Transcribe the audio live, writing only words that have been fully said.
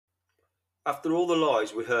After all the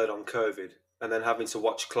lies we heard on COVID, and then having to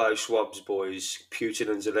watch Klaus Schwab's boys, Putin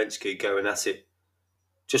and Zelensky, going at it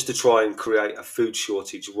just to try and create a food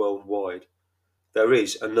shortage worldwide, there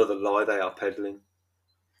is another lie they are peddling.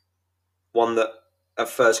 One that, at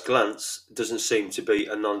first glance, doesn't seem to be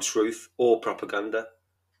a non truth or propaganda,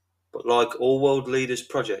 but like all world leaders'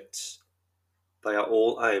 projects, they are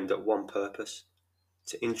all aimed at one purpose: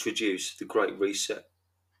 to introduce the Great Reset,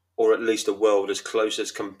 or at least a world as close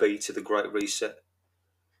as can be to the Great Reset.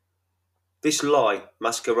 This lie,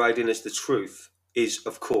 masquerading as the truth, is,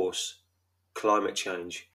 of course, climate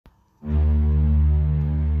change.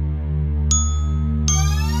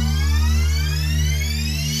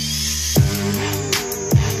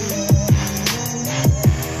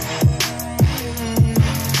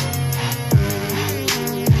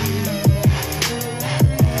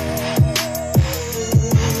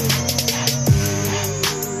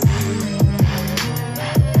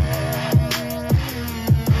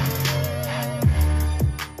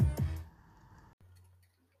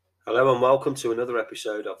 Hello and welcome to another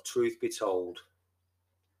episode of Truth Be Told.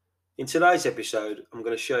 In today's episode, I'm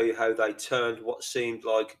going to show you how they turned what seemed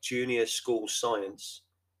like junior school science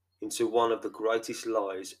into one of the greatest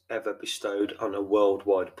lies ever bestowed on a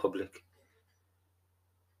worldwide public.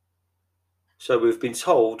 So we've been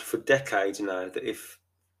told for decades now that if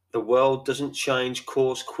the world doesn't change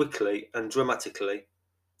course quickly and dramatically,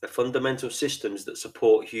 the fundamental systems that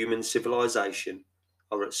support human civilization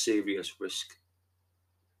are at serious risk.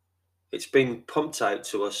 It's been pumped out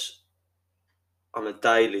to us on a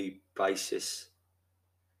daily basis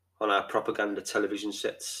on our propaganda television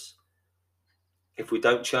sets. If we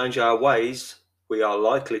don't change our ways, we are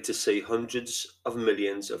likely to see hundreds of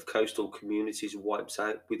millions of coastal communities wiped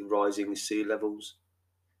out with rising sea levels.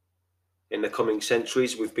 In the coming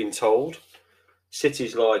centuries, we've been told,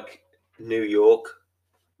 cities like New York,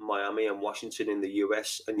 Miami, and Washington in the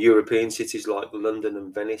US, and European cities like London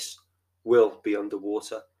and Venice will be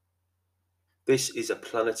underwater. This is a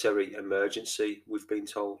planetary emergency, we've been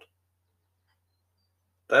told.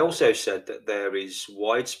 They also said that there is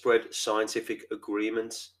widespread scientific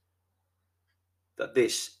agreement that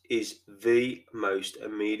this is the most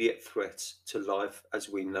immediate threat to life as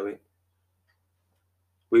we know it.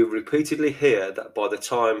 We repeatedly hear that by the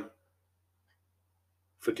time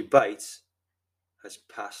for debate has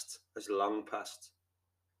long passed.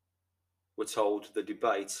 We're told the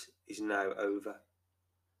debate is now over.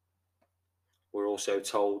 We're also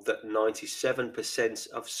told that 97%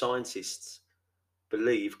 of scientists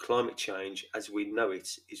believe climate change as we know it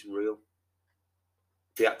is real.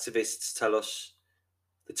 The activists tell us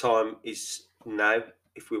the time is now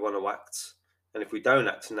if we want to act, and if we don't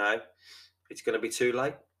act now, it's going to be too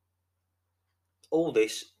late. All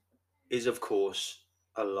this is, of course,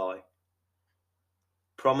 a lie.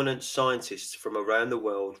 Prominent scientists from around the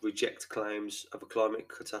world reject claims of a climate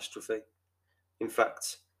catastrophe. In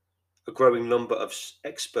fact, a growing number of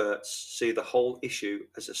experts see the whole issue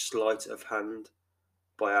as a sleight of hand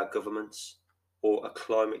by our governments or a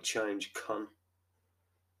climate change con.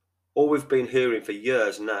 All we've been hearing for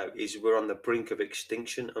years now is we're on the brink of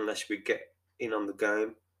extinction unless we get in on the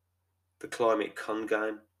game, the climate con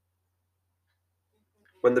game.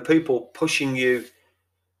 When the people pushing you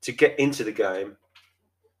to get into the game,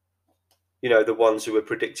 the ones who are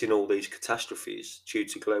predicting all these catastrophes due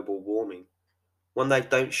to global warming, when they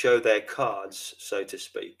don't show their cards, so to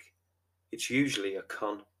speak, it's usually a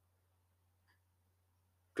con.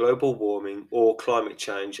 Global warming, or climate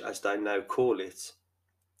change as they now call it,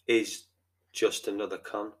 is just another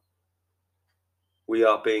con. We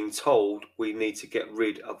are being told we need to get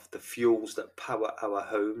rid of the fuels that power our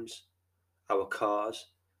homes, our cars,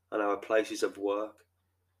 and our places of work,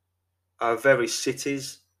 our very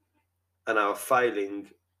cities, and our failing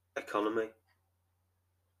economy.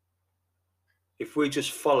 If we just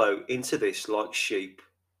follow into this like sheep,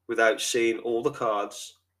 without seeing all the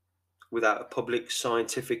cards, without a public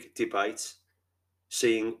scientific debate,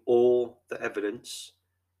 seeing all the evidence,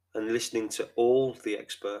 and listening to all the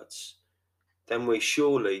experts, then we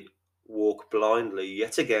surely walk blindly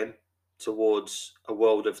yet again towards a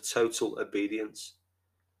world of total obedience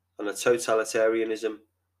and a totalitarianism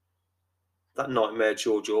that nightmare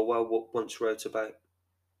George Orwell once wrote about.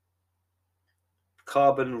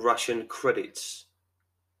 Carbon ration credits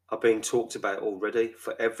are being talked about already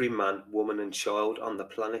for every man, woman, and child on the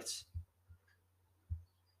planet.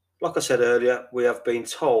 Like I said earlier, we have been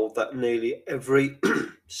told that nearly every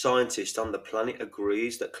scientist on the planet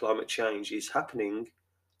agrees that climate change is happening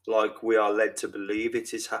like we are led to believe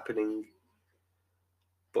it is happening.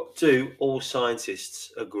 But do all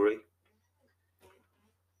scientists agree?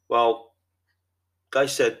 Well, They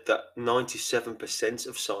said that 97%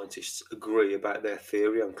 of scientists agree about their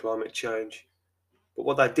theory on climate change. But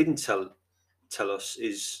what they didn't tell us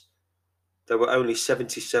is there were only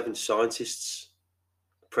 77 scientists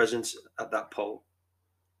present at that poll,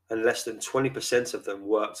 and less than 20% of them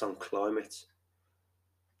worked on climate.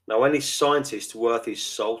 Now, any scientist worth his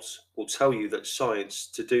salt will tell you that science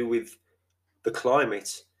to do with the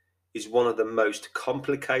climate is one of the most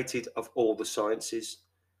complicated of all the sciences,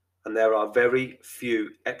 and there are very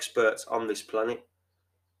few experts on this planet.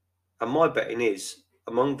 And my betting is,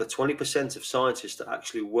 among the 20% of scientists that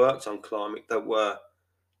actually worked on climate, there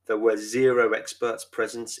were zero experts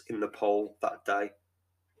present in the poll that day.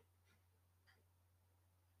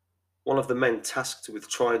 One of the men tasked with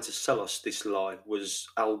trying to sell us this lie was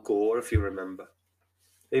Al Gore, if you remember.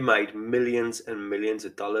 He made millions and millions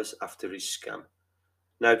of dollars after his scam,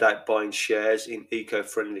 no doubt buying shares in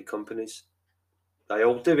eco-friendly companies. They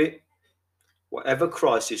all do it. Whatever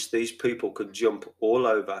crisis these people can jump all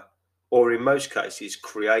over, or in most cases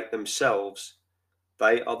create themselves,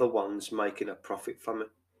 they are the ones making a profit from it.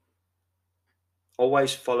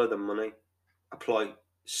 Always follow the money. Apply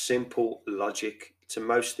simple logic to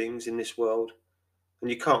most things in this world, and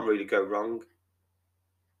you can't really go wrong.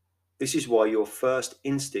 This is why your first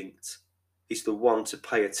instinct is the one to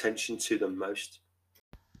pay attention to the most.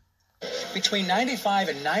 Between 95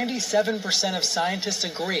 and 97% of scientists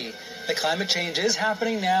agree that climate change is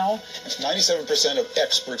happening now. 97% of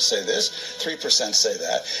experts say this, 3% say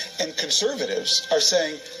that, and conservatives are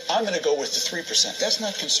saying, I'm going to go with the 3%. That's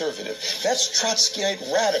not conservative. That's Trotskyite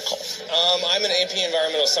radical. I'm an AP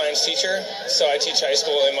environmental science teacher, so I teach high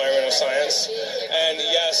school environmental science. And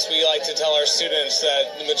yes, we like to tell our students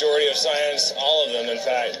that the majority of science, all of them in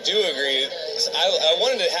fact, do agree. I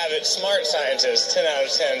wanted to have it smart scientists, 10 out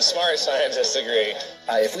of 10 smart scientists agree.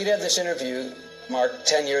 If we'd had this interview, Mark,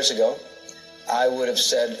 10 years ago, I would have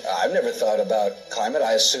said, I've never thought about climate.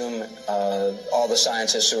 I assume all the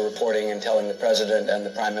scientists who are reporting and telling the president and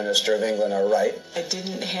the prime minister of England are right. I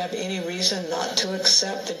didn't have any reason not to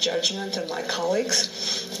accept the judgment of my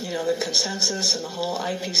colleagues, the consensus and the whole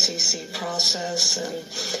IPCC process.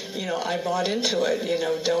 And, I bought into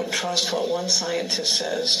it. Don't trust what one scientist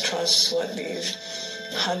says. Trust what these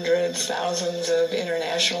hundreds, thousands of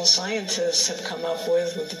international scientists have come up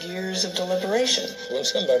with years of deliberation. When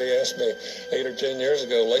somebody asked me 8 or 10 years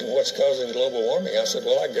ago, Leighton, what's causing global warming? I said,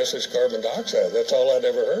 well, I guess it's carbon dioxide. That's all I'd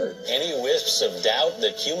ever heard. Any wisps of doubt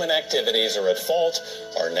that human activities are at fault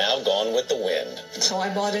are now gone with the wind. So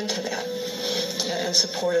I bought into that and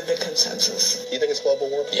supported the consensus. You think it's global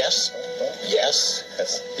warming? Yes.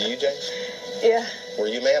 Yes. Do you, James? Yeah. We're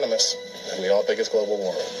unanimous. We all think it's global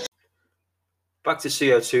warming. Back to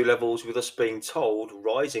CO2 levels, with us being told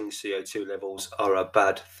rising CO2 levels are a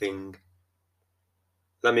bad thing.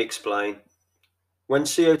 Let me explain. When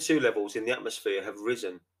CO2 levels in the atmosphere have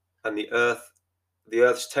risen and the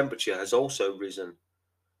Earth's temperature has also risen,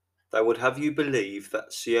 they would have you believe that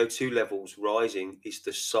CO2 levels rising is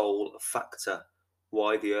the sole factor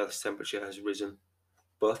why the Earth's temperature has risen.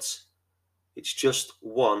 But it's just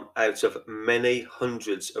one out of many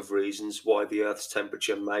hundreds of reasons why the Earth's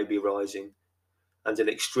temperature may be rising, and an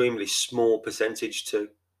extremely small percentage too.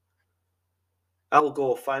 Al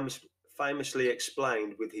Gore famously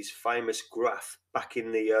explained with his famous graph back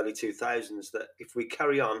in the early 2000s that if we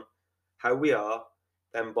carry on how we are,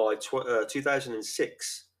 then by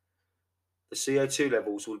 2006, the CO2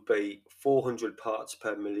 levels would be 400 parts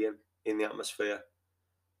per million in the atmosphere.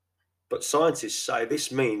 But scientists say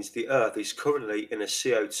this means the Earth is currently in a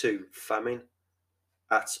CO2 famine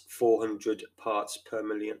at 400 parts per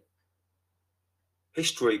million.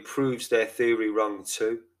 History proves their theory wrong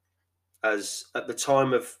too, as at the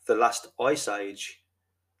time of the last ice age,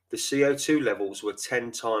 the CO2 levels were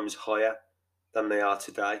 10 times higher than they are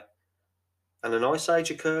today. And an ice age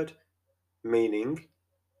occurred, meaning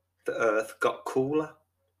the Earth got cooler.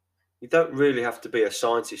 You don't really have to be a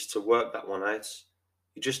scientist to work that one out.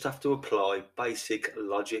 You just have to apply basic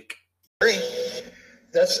logic.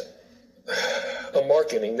 That's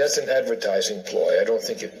that's an advertising ploy. I don't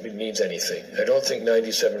think it means anything. I don't think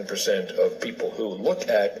 97% of people who look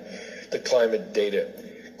at the climate data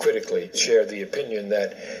critically share the opinion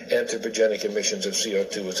that anthropogenic emissions of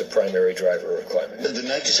CO2 is a primary driver of climate. The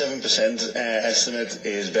 97% estimate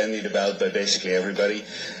is bandied about by basically everybody.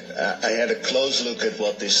 I had a close look at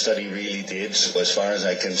what this study really did. As far as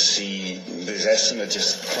I can see, this estimate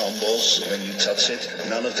just crumbles when you touch it.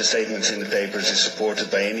 None of the statements in the papers is supported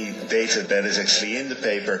by any data that is actually in the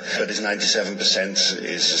paper, but this 97%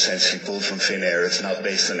 is essentially pulled from thin air. It's not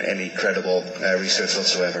based on any credible research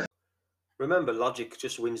whatsoever. Remember, logic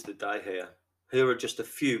just wins the day here. Here are just a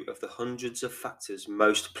few of the hundreds of factors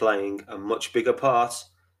most playing a much bigger part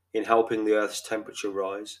in helping the Earth's temperature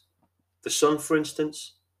rise. The sun, for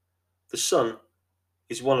instance. The sun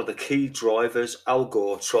is one of the key drivers Al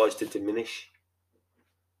Gore tries to diminish.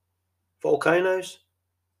 Volcanoes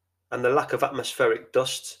and the lack of atmospheric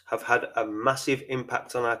dust have had a massive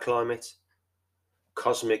impact on our climate.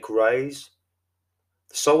 Cosmic rays,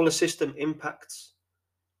 the solar system impacts,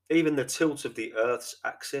 even the tilt of the Earth's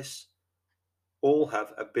axis, all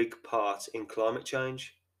have a big part in climate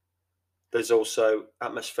change. There's also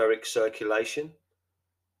atmospheric circulation.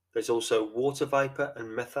 There's also water vapour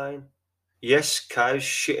and methane. Yes, cows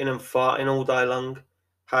shitting and farting all day long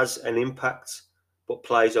has an impact, but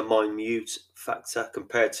plays a minute factor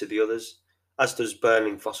compared to the others, as does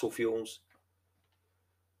burning fossil fuels.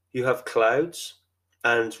 You have clouds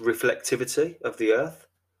and reflectivity of the Earth,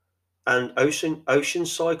 and ocean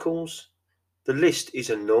cycles. The list is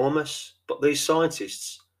enormous, but these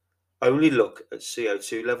scientists only look at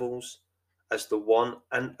CO2 levels as the one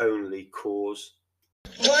and only cause.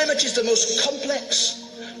 Climate is the most complex,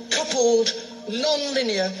 coupled,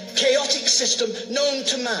 non-linear, chaotic system known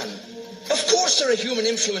to man. Of course there are human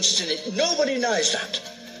influences in it, nobody denies that.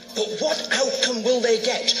 But what outcome will they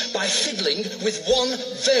get by fiddling with one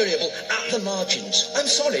variable at the margins? I'm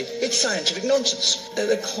sorry, it's scientific nonsense.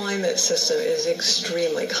 The climate system is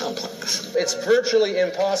extremely complex. It's virtually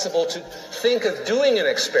impossible to think of doing an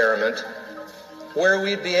experiment where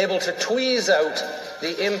we'd be able to tweeze out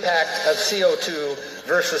the impact of CO2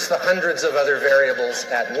 versus the hundreds of other variables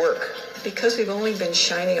at work. Because we've only been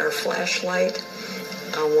shining our flashlight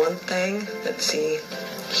on one thing, that's the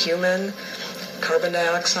human, carbon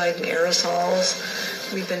dioxide and aerosols,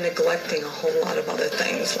 we've been neglecting a whole lot of other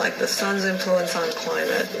things, like the sun's influence on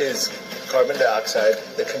climate. Is carbon dioxide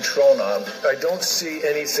the control knob? I don't see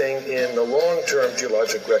anything in the long-term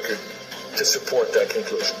geologic record to support that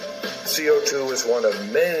conclusion. CO2 is one of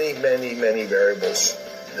many, many, many variables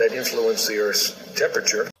that influence the Earth's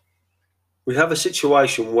temperature. We have a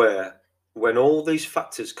situation where, when all these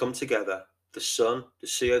factors come together, the sun, the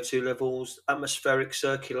CO2 levels, atmospheric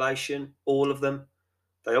circulation, all of them,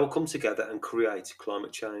 they all come together and create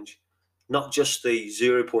climate change. Not just the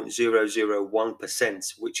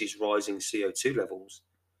 0.001%, which is rising CO2 levels.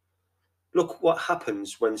 Look what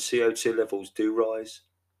happens when CO2 levels do rise.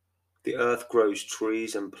 The Earth grows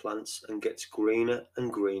trees and plants and gets greener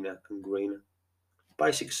and greener and greener.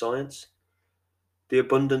 Basic science. The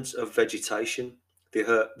abundance of vegetation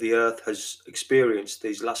the Earth has experienced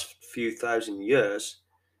these last few thousand years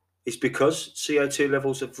is because CO2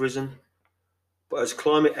 levels have risen. But as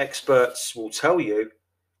climate experts will tell you,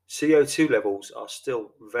 CO2 levels are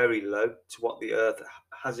still very low to what the Earth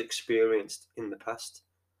has experienced in the past.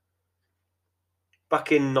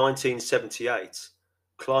 Back in 1978,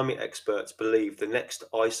 climate experts believed the next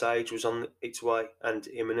ice age was on its way and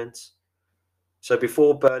imminent. So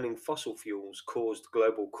before burning fossil fuels caused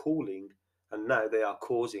global cooling, and now they are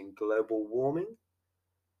causing global warming.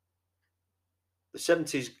 The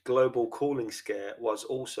 70s global cooling scare was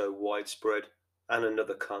also widespread and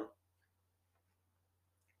another con.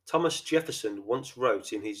 Thomas Jefferson once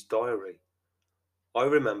wrote in his diary, "I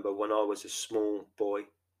remember when I was a small boy,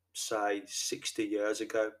 say 60 years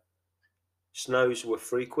ago, snows were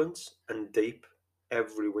frequent and deep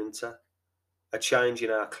every winter. A change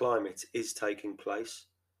in our climate is taking place.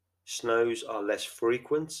 Snows are less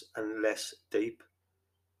frequent and less deep."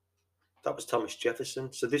 That was Thomas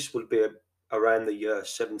Jefferson. So this would be around the year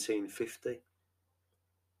 1750.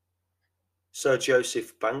 Sir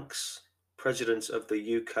Joseph Banks, president of the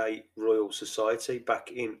UK Royal Society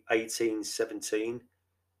back in 1817,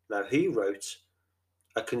 now he wrote,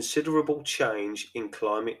 "A considerable change in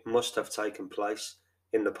climate must have taken place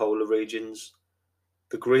in the polar regions.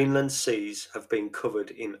 The Greenland seas have been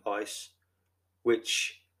covered in ice,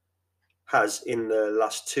 which has in the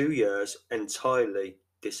last 2 years entirely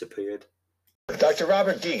disappeared." Dr.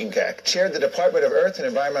 Robert Gegenkack chaired the Department of Earth and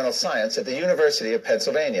Environmental Science at the University of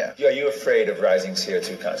Pennsylvania. Are you afraid of rising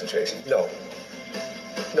CO2 concentration? No.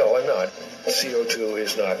 No, I'm not. CO2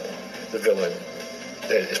 is not the villain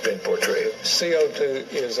that has been portrayed. CO2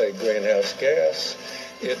 is a greenhouse gas.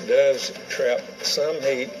 It does trap some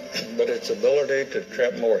heat, but its ability to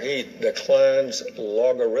trap more heat declines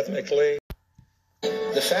logarithmically.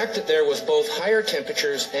 The fact that there was both higher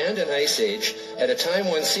temperatures and an ice age at a time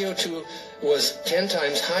when CO2 was 10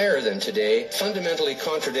 times higher than today fundamentally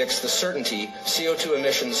contradicts the certainty CO2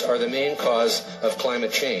 emissions are the main cause of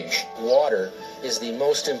climate change. Water is the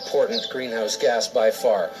most important greenhouse gas by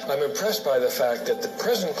far. I'm impressed by the fact that the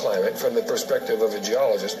present climate, from the perspective of a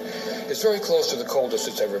geologist, is very close to the coldest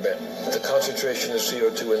it's ever been. The concentration of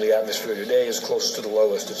CO2 in the atmosphere today is close to the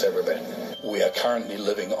lowest it's ever been. We are currently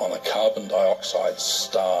living on a carbon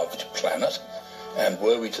dioxide-starved planet, and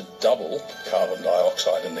were we to double carbon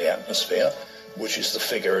dioxide in the atmosphere, which is the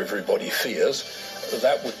figure everybody fears,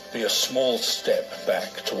 that would be a small step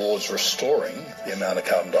back towards restoring the amount of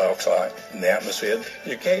carbon dioxide in the atmosphere.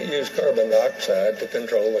 You can't use carbon dioxide to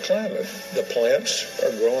control the climate. The plants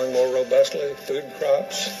are growing more robustly, food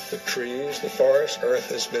crops, the trees, the forests. Earth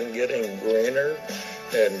has been getting greener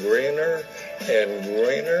and greener and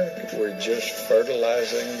greener. We're just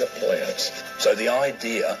fertilizing the plants. So the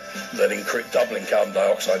idea that doubling carbon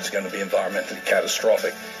dioxide is going to be environmentally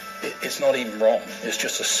catastrophic, it's not even wrong. It's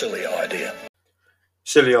just a silly idea.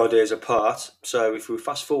 Silly ideas apart, so if we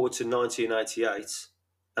fast forward to 1988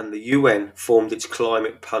 and the UN formed its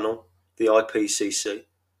climate panel, the IPCC.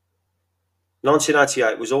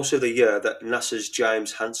 1988 was also the year that NASA's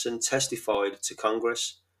James Hansen testified to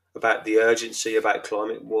Congress about the urgency about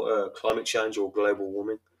climate change, or global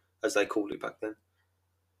warming, as they called it back then.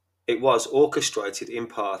 It was orchestrated in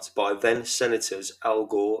part by then Senators Al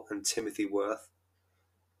Gore and Timothy Worth.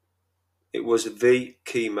 It was the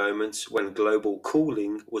key moment when global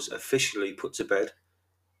cooling was officially put to bed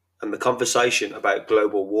and the conversation about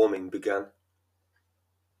global warming began.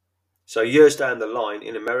 So years down the line,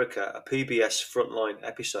 in America, a PBS Frontline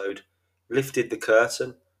episode lifted the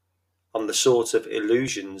curtain on the sort of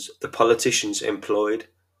illusions the politicians employed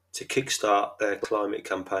to kickstart their climate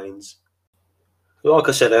campaigns. Like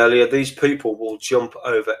I said earlier, these people will jump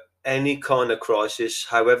over any kind of crisis,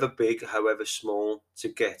 however big, however small, to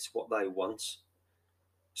get what they want.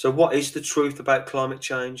 So what is the truth about climate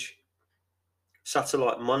change?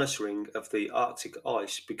 Satellite monitoring of the Arctic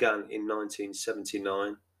ice began in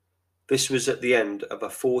 1979. This was at the end of a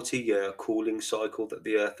 40-year cooling cycle that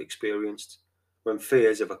the Earth experienced, when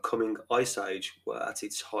fears of a coming ice age were at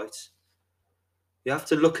its height. You have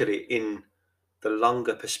to look at it in the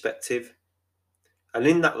longer perspective. And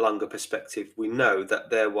in that longer perspective, we know that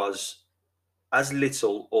there was as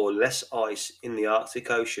little or less ice in the Arctic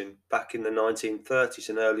Ocean back in the 1930s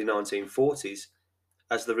and early 1940s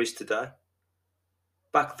as there is today.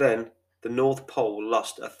 Back then, the North Pole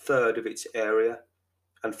lost a third of its area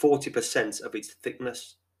and 40% of its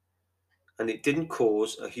thickness, and it didn't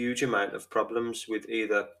cause a huge amount of problems with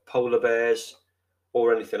either polar bears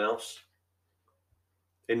or anything else.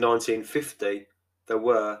 In 1950, there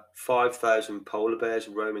were 5,000 polar bears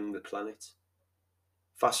roaming the planet.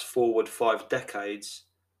 Fast forward 5 decades,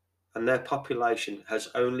 and their population has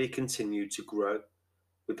only continued to grow,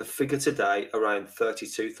 with the figure today around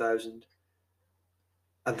 32,000.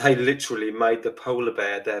 And they literally made the polar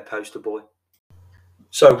bear their poster boy.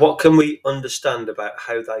 So what can we understand about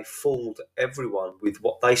how they fooled everyone with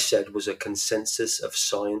what they said was a consensus of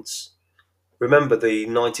science? Remember the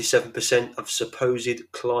 97% of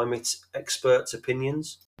supposed climate experts'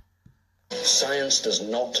 opinions? Science does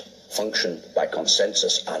not function by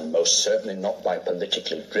consensus, and most certainly not by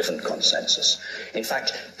politically driven consensus. In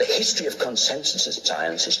fact, the history of consensus in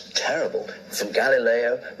science is terrible. From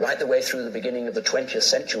Galileo right the way through the beginning of the 20th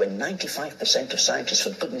century, when 95% of scientists,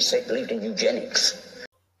 for goodness sake, believed in eugenics.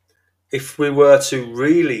 If we were to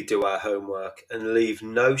really do our homework and leave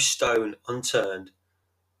no stone unturned,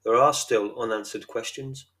 there are still unanswered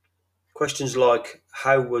questions. Questions like,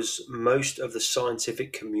 how was most of the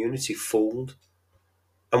scientific community fooled?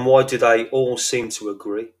 And why do they all seem to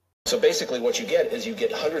agree? So basically what you get is you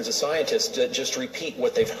get hundreds of scientists that just repeat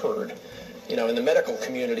what they've heard. You know, in the medical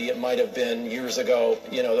community, it might have been years ago,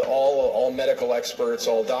 you know, all medical experts,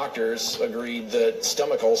 all doctors agreed that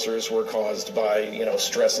stomach ulcers were caused by, you know,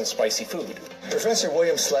 stress and spicy food. Professor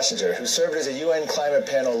William Schlesinger, who served as a UN climate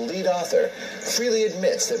panel lead author, freely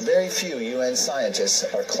admits that very few UN scientists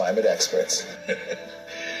are climate experts.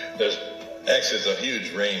 There's actually a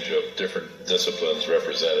huge range of different disciplines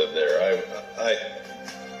represented there.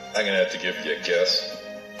 I'm going to have to give you a guess.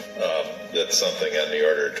 That's something on the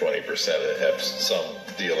order of 20% that have some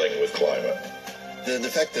dealing with climate. The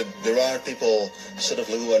fact that there are people sort of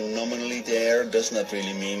who are nominally there does not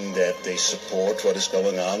really mean that they support what is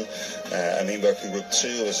going on. I mean, Working Group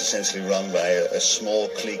 2 was essentially run by a small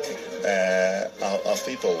clique of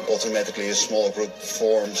people. Automatically, a small group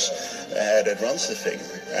forms that runs the thing.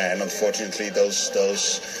 And unfortunately,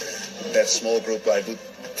 that small group, I would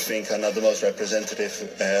think, are not the most representative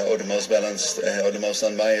or the most balanced or the most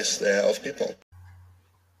unbiased of people.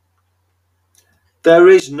 There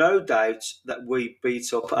is no doubt that we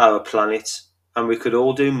beat up our planet, and we could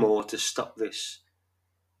all do more to stop this.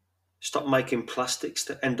 Stop making plastics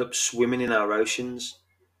that end up swimming in our oceans.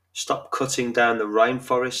 Stop cutting down the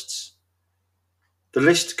rainforests. The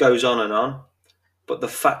list goes on, but the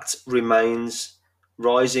fact remains: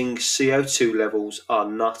 rising CO2 levels are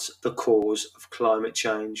not the cause of climate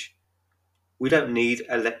change. We don't need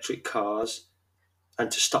electric cars and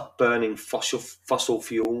to stop burning fossil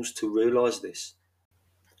fuels to realise this.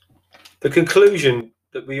 The conclusion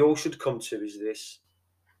that we all should come to is this.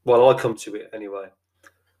 Well, I come to it anyway.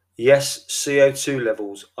 Yes, CO2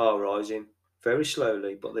 levels are rising, very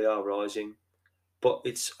slowly, but they are rising. But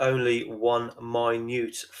it's only one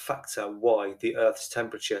minute factor why the Earth's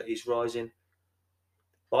temperature is rising.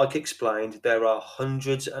 Like explained, there are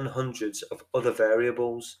hundreds and hundreds of other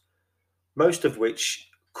variables, most of which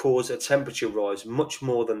cause a temperature rise much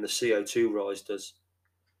more than the CO2 rise does.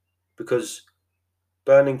 Because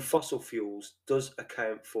burning fossil fuels does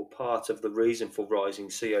account for part of the reason for rising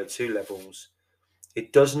CO2 levels,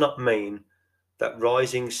 it does not mean that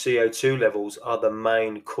rising CO2 levels are the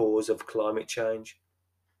main cause of climate change.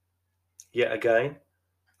 Yet again,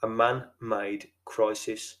 a man-made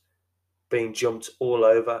crisis being jumped all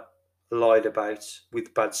over, lied about,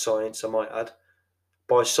 with bad science, I might add,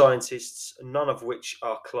 by scientists, none of which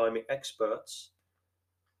are climate experts.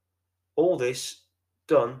 All this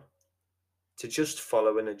done to just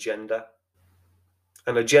follow an agenda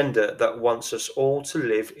that wants us all to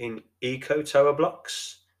live in eco-tower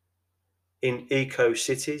blocks, in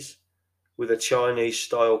eco-cities, with a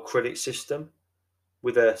Chinese-style credit system,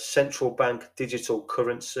 with a central bank digital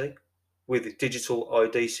currency, with digital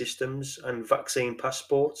ID systems and vaccine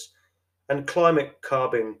passports, and climate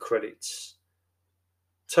carbon credits.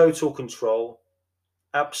 Total control,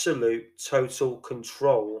 absolute total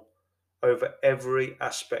control over every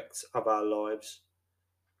aspect of our lives.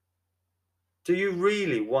 Do you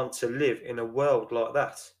really want to live in a world like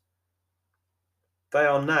that? They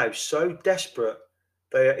are now so desperate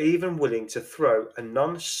they are even willing to throw a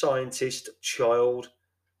non-scientist child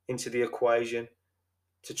into the equation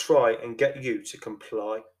to try and get you to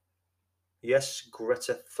comply. Yes,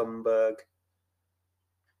 Greta Thunberg.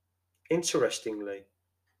 Interestingly,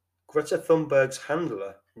 Greta Thunberg's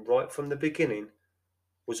handler right from the beginning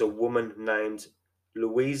was a woman named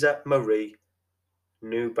Louisa Marie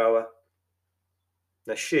Neubauer.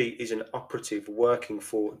 Now, she is an operative working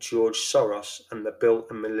for George Soros and the Bill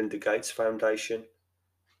and Melinda Gates Foundation.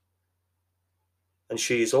 And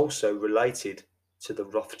she is also related to the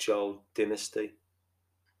Rothschild dynasty.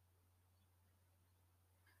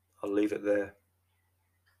 I'll leave it there.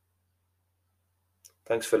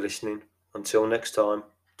 Thanks for listening. Until next time,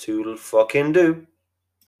 toodle fucking do.